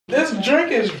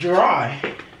drink is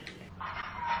dry.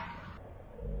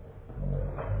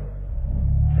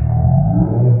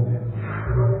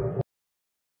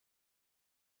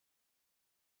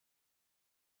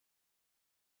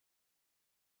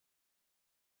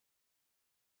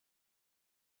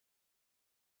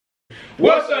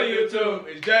 What's up, YouTube?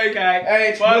 It's JK.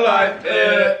 Hey, for life.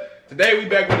 Today we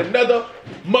back with another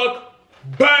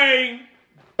mukbang.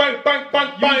 Bang, bang,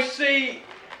 bang, bang. You see,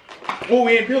 Oh,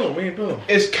 we ain't peeling.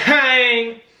 it's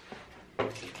Kang.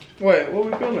 Wait, what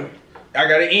we feeling? I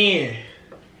got an N.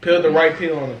 Peel the right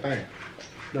peel on the thing.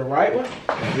 The right one?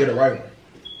 Yeah, the right one.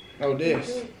 Oh,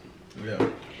 this. Yeah.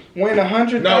 Win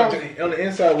 100,000. No, on the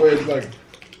inside where it's like.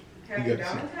 Happy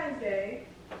Valentine's Day.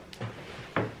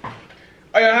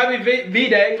 Oh, yeah, happy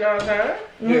V-Day, you know what I'm saying?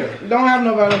 Yeah. Don't have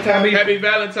no Valentine's. Happy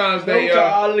Valentine's Day, to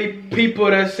y'all. all the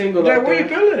people that's single. Jay, out where there.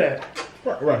 you feeling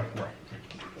at? Right.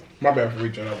 My bad for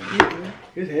reaching over.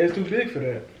 His hand's too big for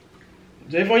that.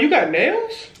 Jayvon, you got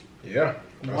nails? Yeah.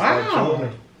 Wow.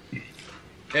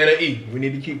 And an E. We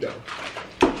need to keep that.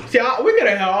 See, we could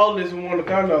have had all this in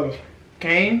 $1,000.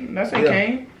 Kane? That's a Yeah.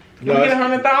 Kane? Did No, we get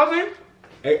that's- 100,000?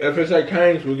 If it's like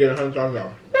Canes, we get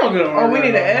 $100,000. We don't get Oh, we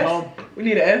need an S? We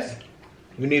need an S?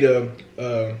 We need a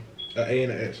A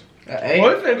and an S. An A? Oh,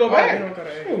 it's gonna go back. we don't got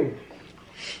an A. Ooh.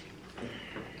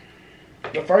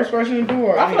 The first person to do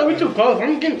it. I feel like we too close.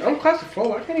 I'm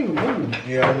claustrophobic. I can't even move.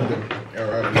 Yeah, I need to.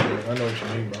 Alright, I know what you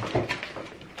mean, bro.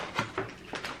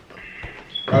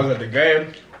 I was at the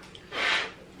game,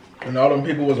 and all them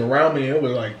people was around me, and it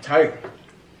was like tight.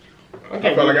 I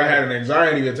felt like I had an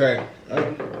anxiety attack.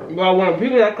 Well, when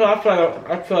people that close,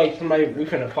 I feel like somebody we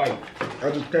finna fight.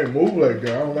 I just can't move like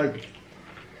that. I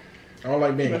don't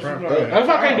like being cramped up. That's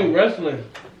why I can't do wrestling.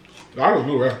 I can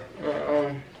do that.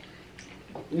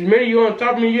 The minute you on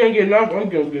top of me, you ain't getting off. I'm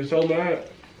gonna get so mad.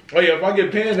 Oh yeah, if I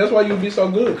get pinned, that's why you be so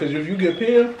good. Cause if you get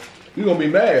pinned, you gonna be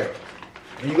mad,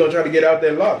 and you gonna try to get out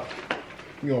that lock.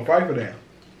 You gonna fight for that.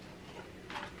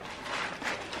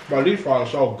 But these fries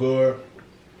are so good.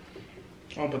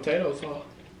 On potato sauce.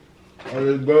 On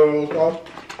this good sauce.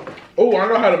 Oh, I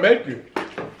know how to make it.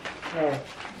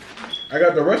 I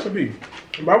got the recipe.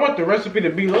 But I want the recipe to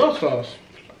be love sauce.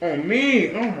 Oh, me?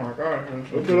 Oh, my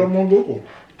God. Look it up on Google.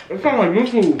 It sounds like new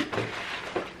food.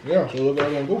 Yeah, so look it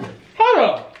up on Google. Hold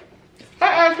up. I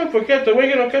asked him for ketchup. We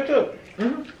ain't get no ketchup.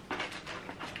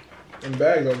 In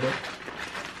bags over there.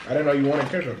 I didn't know you wanted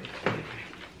ketchup.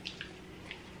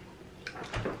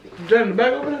 Is that in the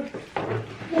bag over there?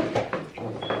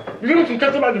 You need some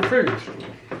ketchup out the fridge.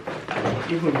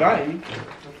 You forgot it.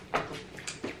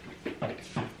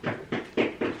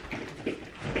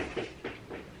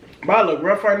 But I look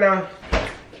rough right now.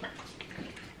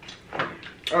 I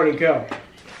don't even care.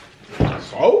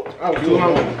 So? I was too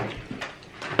hungry.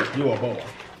 You a boy.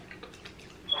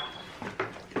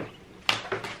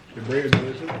 The bread is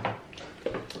good too.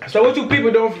 So what you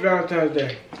people doing for Valentine's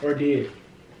Day? Or did?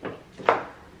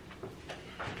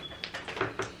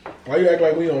 Why you act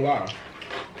like we on live?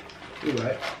 You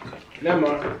right. Never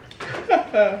mind.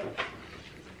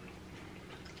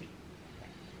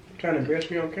 Trying to embarrass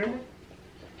me on camera?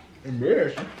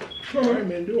 Embarrassed. I ain't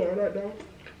been doing all that though.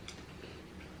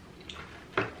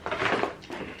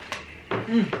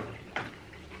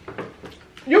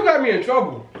 You got me in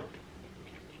trouble.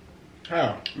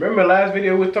 How? Remember last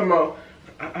video we was talking about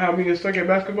how me get stuck at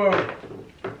basketball?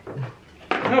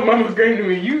 Her mama came to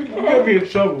me, you got me in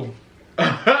trouble.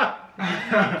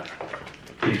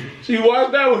 She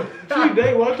watched that one.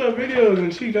 They watched our videos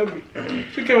and she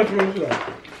came up to me and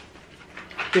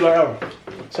she like, oh,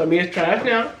 so me is trash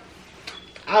now?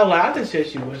 I lied and said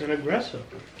she wasn't aggressive.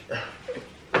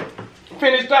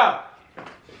 Finished up.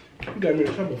 You got me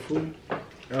in trouble, fool.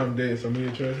 I'm dead, so me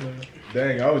and trash now.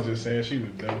 Dang, I was just saying she was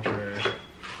dumb trash.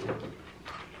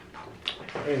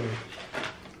 Anyway.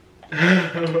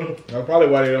 That's probably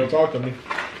why they don't talk to me.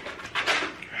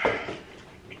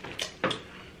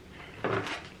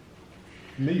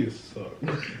 Me is suck.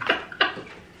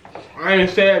 I ain't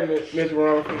sad, Mr.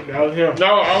 Ron. That was him.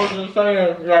 No, I was just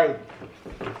saying, like,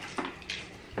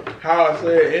 how I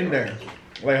said it in there.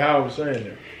 Like, how I was saying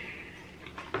it.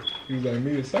 He was like,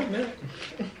 me is suck now.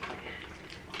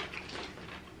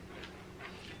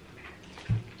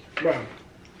 Bro.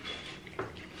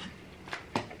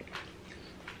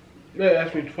 They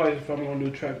asked me twice if I'm gonna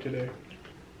do track today.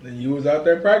 Then you was out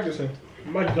there practicing. I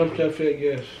might jump that fat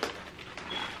gas.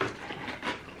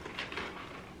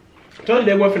 I told you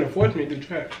they weren't finna force me to do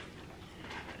track.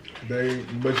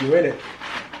 But you in it.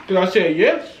 Cause I said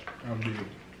yes. I'm dead.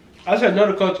 I said no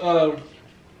to Coach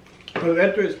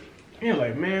Etheridge. He was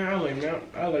like, man, I was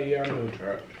like, yeah, I'm gonna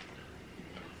track.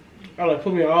 I was like,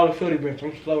 put me on all the field events.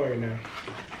 I'm slow right now.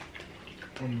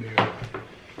 I'm dead.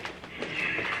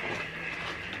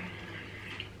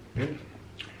 Then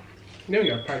we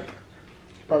got practice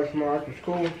tomorrow after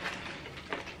school.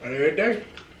 Every day.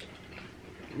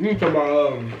 You talking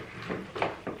about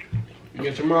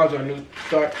yeah, tomorrow's our new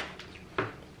start.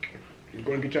 You're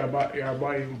gonna get your body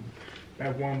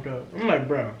back warmed up. I'm like,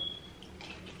 bro.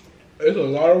 It's a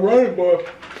lot of running, boy.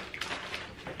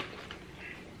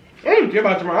 I don't care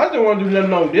about tomorrow. I just want to do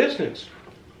nothing long distance.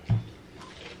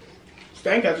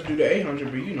 Stank has to do the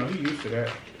 800, but you know, he used to that.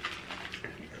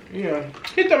 Yeah.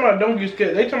 He talking about don't get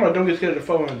scared. They talking about don't get scared of the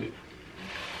 400.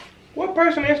 What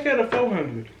person ain't scared of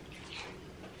 400?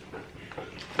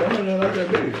 400 not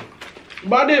that big.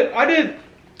 But I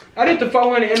did the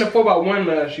 400 and the 4x1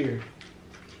 last year.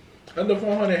 And the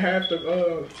 400 half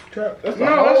the track. That's the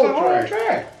No, that's whole the whole track.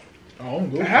 track. Oh, I'm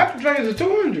goofy. Half the track is a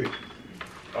 200.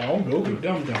 Oh, I'm goofy.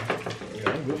 Dumb. Yeah,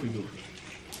 I'm goofy.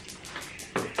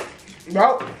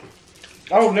 But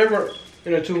I was never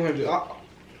in a 200.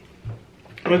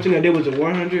 One thing I did was a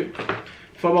 100,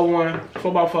 4x1,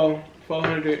 4x4,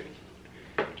 400,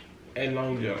 and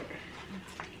long jump.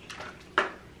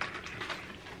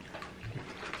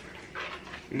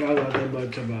 Not about that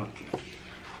much about.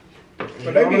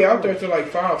 But they be out there till like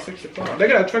 5, 6 o'clock. They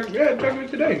got a truck. Yeah, truck me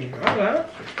today. I was like,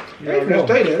 Yeah, I ain't gonna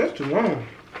stay there. That's too long.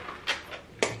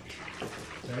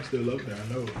 I still up there,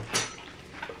 I know.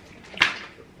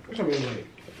 What's up, like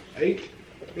 8?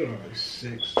 You know, like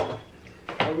 6.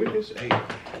 Oh, we just 8.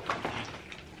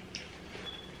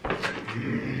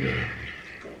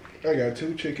 I got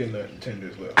 2 chicken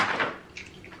tenders left.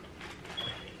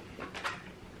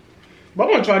 But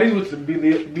I want to try these with the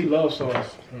beef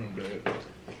sauce. I'm dead.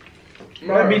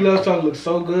 My beef sauce looks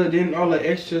so good. Then all the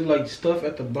extra like stuff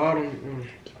at the bottom.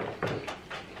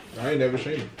 I ain't never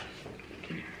seen it.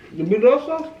 The beef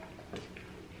sauce?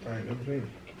 I ain't never seen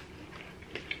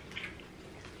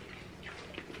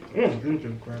it.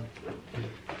 Instant crap.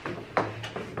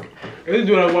 This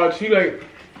dude I watch, he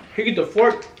get the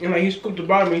fork and like he scoop the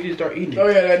bottom and he just start eating it. Oh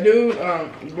yeah, that dude,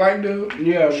 black dude.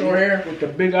 Yeah, short hair with the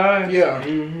big eyes. Yeah.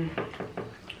 Mm-hmm.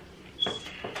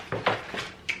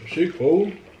 She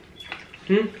cool.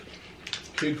 Hmm?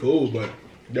 She cool, but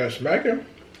that smacking,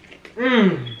 I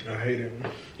hate it.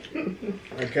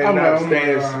 I cannot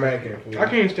stand smacking. Fool. I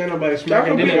can't stand nobody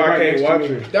smacking. That's Then what they I right can't next to watch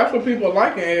me. it. That's what people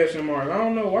like in ASMR. I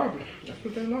don't know why, but that's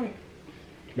what they like.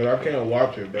 But I can't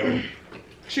watch it, bro.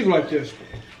 She go like this.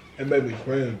 It made me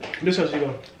cringe. This how she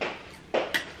go.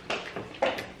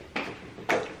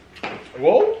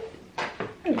 Whoa.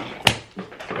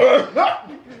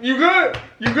 You good?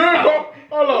 You good, bro?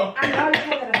 Hold on. I know it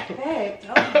had an effect.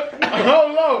 Oh,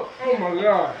 Hold on. Oh my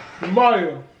god.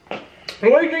 Mario.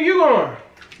 Where you think you going?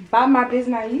 buy my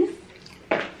business.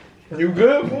 You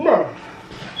good, fool? Bro.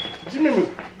 You made me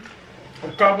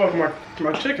cough up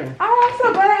my chicken. Oh, I'm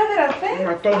so glad I had that effect.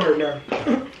 My throat hurt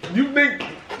now. You think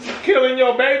killing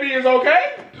your baby is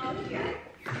okay?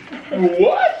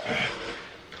 What?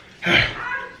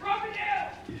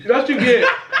 That's what you get.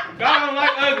 God don't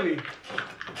like ugly.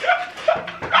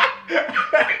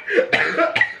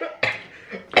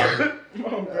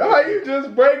 How you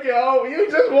just break it off? You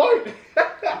just walked.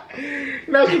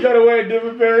 Now she got to wear a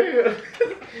different pair of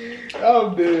heels.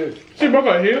 I'm dead. She broke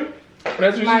her heel.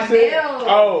 That's what My she said? nails.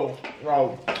 Oh.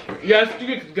 Oh. Yes, you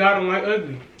get God don't like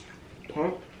ugly.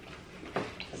 Punk.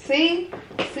 See?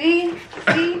 Well,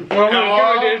 I'm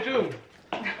gonna did too.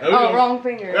 Oh, wrong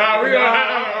finger. Nah, we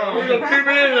gonna keep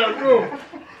it in there, too.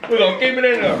 We gonna keep it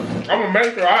in there. I'm gonna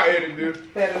make sure I edit this.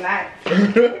 Better not.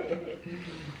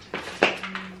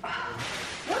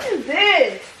 What is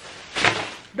this?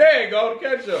 There you go, the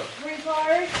ketchup.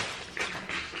 Retard?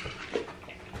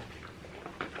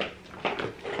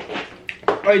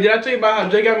 Hey, did I tell you about how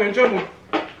Jay got me in trouble?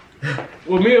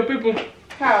 With me and people?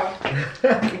 How?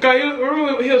 Okay,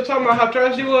 remember he was talking about how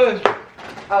trash he was?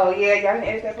 Oh, yeah, y'all didn't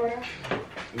edit that part out?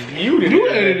 You did You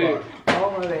edited it.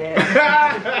 Oh, my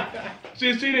bad.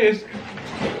 See this?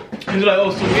 He's like,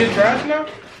 oh, so we're trash now?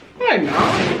 I'm like, no.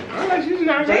 I'm like, she's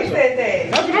not Jay trash. said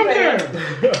that. That's what I'm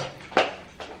saying.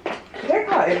 They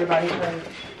call everybody crazy.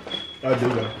 I do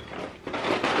that.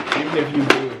 Even if you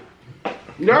do it.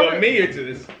 Y'all But me, it's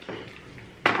just,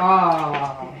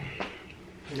 Oh.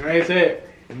 I ain't said.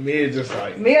 me, it's just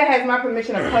like. Mia has my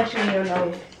permission to punch you in your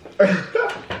nose.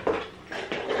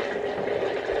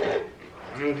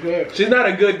 Okay. She's not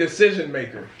a good decision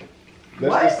maker.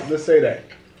 What? Let's say that.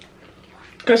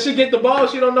 Cause she get the ball,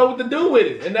 she don't know what to do with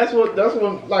it, and that's what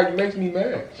like makes me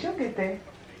mad. She'll get there.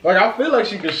 Like I feel like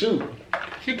she can shoot,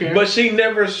 She can. but she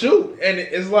never shoot, and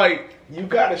it's like you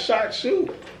got a shot, shoot.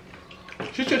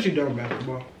 She said she done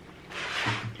basketball.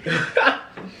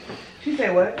 She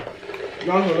said what?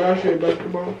 Y'all know last year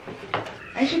basketball.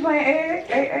 Ain't she playing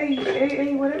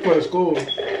A whatever? For the school.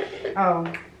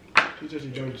 Oh. She said she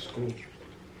joined the school.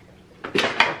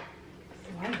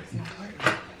 Why is it not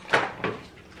working?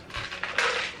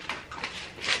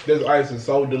 This ice is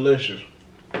so delicious.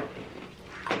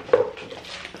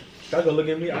 Y'all gonna look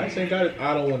at me? Ice ain't got it.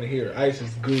 I don't want to hear it. Ice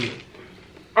is good.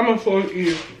 I'm a full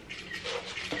eater.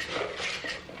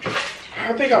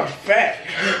 I think I'm fat.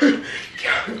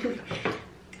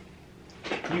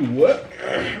 You what?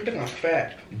 I think I'm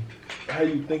fat. How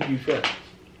you think you fat?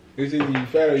 Is either you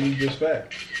fat or you just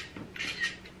fat?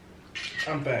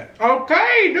 I'm fat.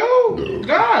 Okay, dude.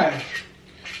 Gosh.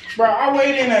 Bro, I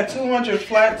weighed in at 200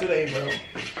 flat today, bro.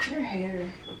 Your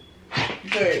hair.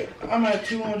 Okay, I'm at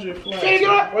 200 flat. Hey,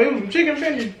 what? Wait, some chicken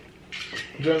fingers.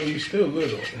 Johnny, you still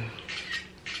little.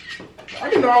 I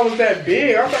didn't know I was that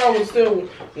big. I thought I was still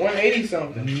 180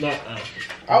 something. Nuh-uh.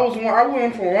 I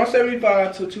went from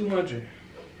 175 to 200.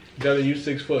 Johnny, you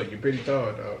 6 foot. You're pretty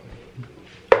tall, dog.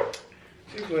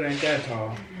 6 foot ain't that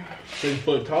tall. 6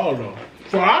 foot tall, though.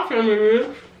 For our family,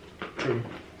 man. True.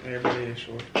 Everybody is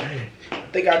short. Dang. I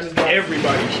think I just got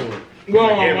Everybody's short.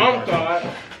 Well, Like my mom everybody.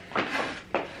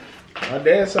 thought. My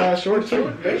dad's size short,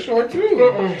 too. They short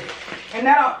too. And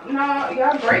now, no,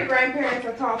 y'all great grandparents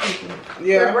are tall people.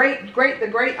 Yeah. The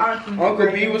great aunties.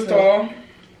 Uncle B was tall.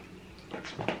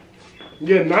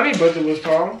 Yeah, Nani brother was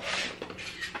tall.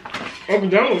 Uncle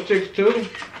John was 6'2".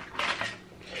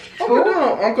 Uncle Don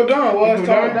was Uncle tall. Uncle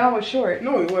Don was short.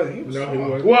 No, he wasn't. He was No, tall. he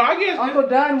wasn't. Well, I guess. Uncle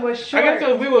Don was I short. guess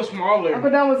 'cause we were smaller. Uncle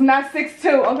Don was not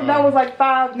 6'2". Uncle Don was like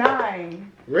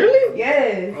 5'9". Really?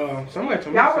 Yes. Somebody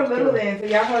told me Y'all were 6'2". little then, so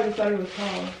y'all probably thought he was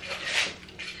tall.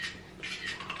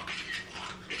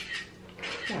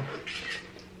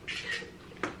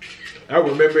 I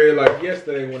remember it like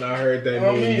yesterday when I heard that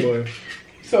Oh, news, man. boy.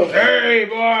 So Hey,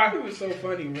 boy. It was so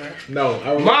funny, man. No,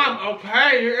 I remember. Mom,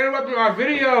 okay, you're interrupting our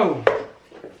video.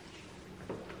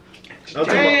 I'm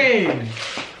talking Dang.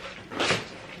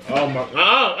 Oh my!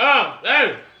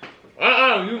 Hey!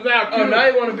 You not Oh, cute. now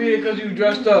you want to be there because you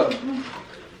dressed up.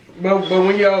 But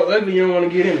when you're all ugly, you don't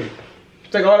want to get in it.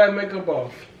 Take all that makeup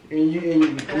off, and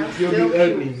you'll still be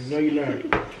ugly. No, you're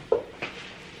not.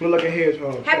 Look like a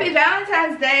hedgehog. Happy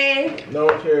Valentine's Day No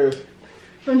one cares.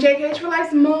 from JKH for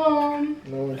Life's mom.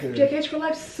 No one cares. JKH for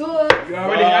Life sucks. You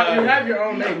already have your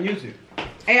own name. Use it.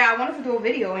 Hey, I wanted to do a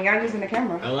video and y'all using the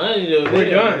camera. I ain't do a We're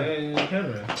video. done. I ain't do a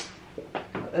camera.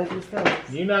 Ugly stuff.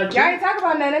 You not Y'all cute. ain't talk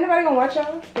about that. Anybody gonna watch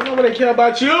y'all? Nobody care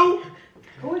about you.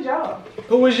 Who is y'all?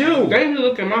 Who is you? They need to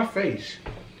look at my face.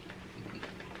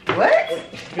 What?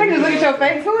 They can just look at your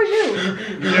face. Who is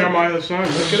you? Jeremiah's son.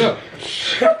 Look it up.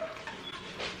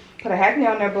 Put a happy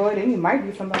on there, boy. Then you might be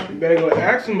You somebody. better go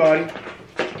ask somebody.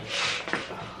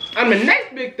 I'm the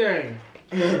next big thing.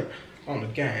 On the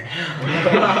gang.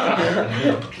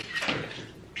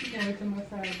 Wait till my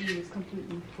side view is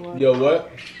completely full. Yo,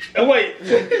 what? Wait.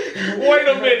 Wait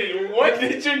a minute. What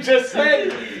did you just say?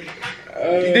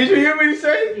 Did you hear what he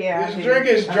say? Yeah. This drink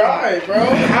is dry, bro.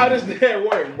 How does that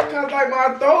work, bro? Cause like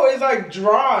my throat is like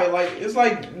dry. Like it's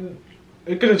like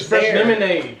Because it's fresh There.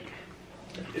 lemonade.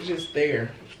 it's just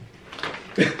there.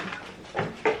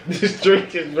 This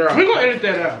drink is We're dry. gonna edit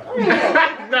that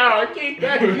out. No, keep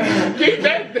that. Keep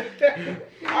that.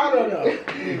 I don't know.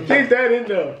 Keep that in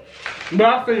there. But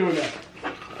I feel you on that.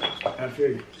 I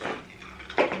feel you.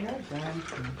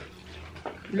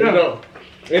 Yeah.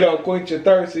 It don't quench your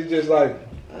thirst. It's just like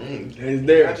it's I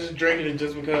there. just drinking it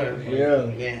just because. Yeah.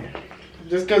 Yeah.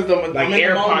 Just cause the Like I'm in air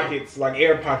the moment. pockets. Like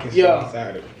air pockets Yeah.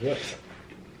 inside of it. Yep.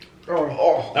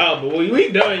 Oh. Oh, but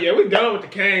we done. Yeah, we done with the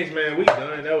canes, man. We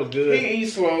done. That was good. He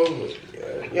eats slow.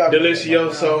 But, y'all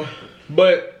Delicioso.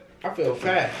 But I feel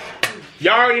fat.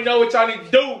 y'all already know what y'all need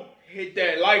to do. Hit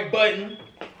that like button.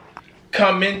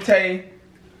 Commente.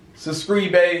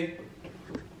 Subscribe.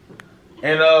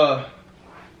 And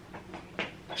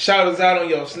shout us out on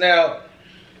your Snap,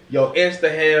 your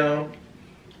Instagram,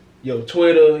 your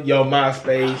Twitter, your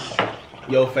MySpace,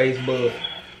 your Facebook,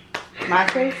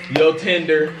 MySpace? your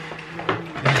Tinder.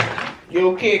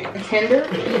 Yo, kick. Tinder?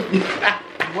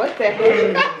 What the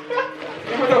heck?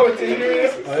 You don't know what Tinder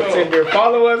is? Tinder.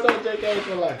 Follow us on JK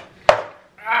for Life.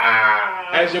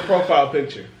 As your profile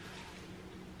picture.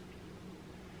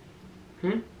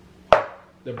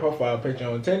 The profile picture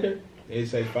on Tinder, it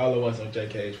say follow us on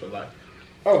JKH for Life.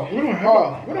 Oh, We don't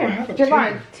have a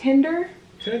Jayvon, Tinder?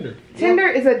 Tinder. Tinder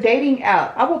is a dating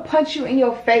app. I will punch you in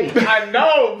your face. I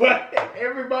know, but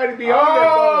everybody be on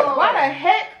Oh. that. Why the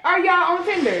heck are y'all on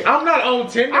Tinder? I'm not on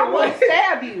Tinder. I will What?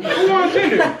 stab you. Who on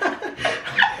Tinder?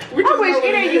 I wish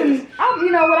it ain't you. You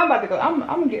know what? I'm about to go. I'm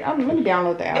let me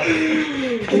download the app.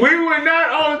 We were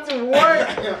not on to what?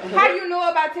 How you know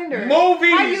about Tinder?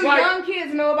 Movies. How you like, young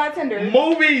kids know about Tinder?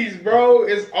 movies, bro.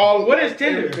 It's all. What is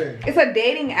Tinder? everything. It's a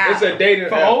dating app. It's a dating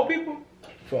For app. old people?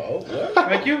 For old what?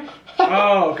 Like you?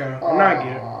 Oh, okay. I'm not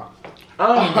getting it.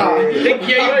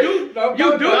 Yeah, you do need to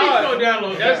go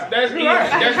download that. That's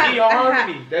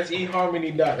eHarmony. That's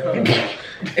eHarmony.com.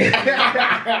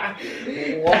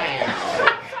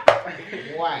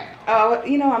 Wow. Oh,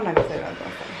 you know I'm not gonna say that.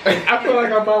 I feel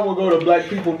like I might want to go to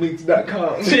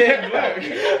blackpeoplemeets.com. Yeah, black.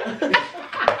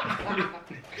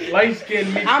 Light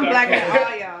skin meat. I'm black as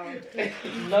all y'all.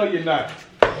 No, you're not.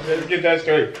 Let's get that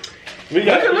straight. We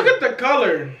Look at the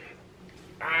color.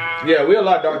 Yeah, we're a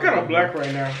lot We're darker. kind of black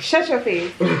right now. Shut your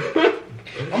face.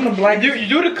 I'm the black. You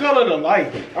do the color of the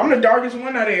light. I'm the darkest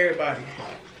one out of everybody.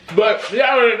 But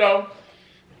y'all already know.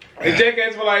 It's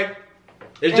JK's for life.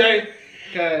 It's Jay.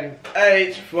 Okay.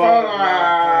 H for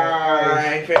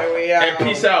life. Here we are. And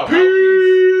peace out.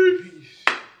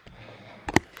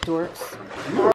 Dorks.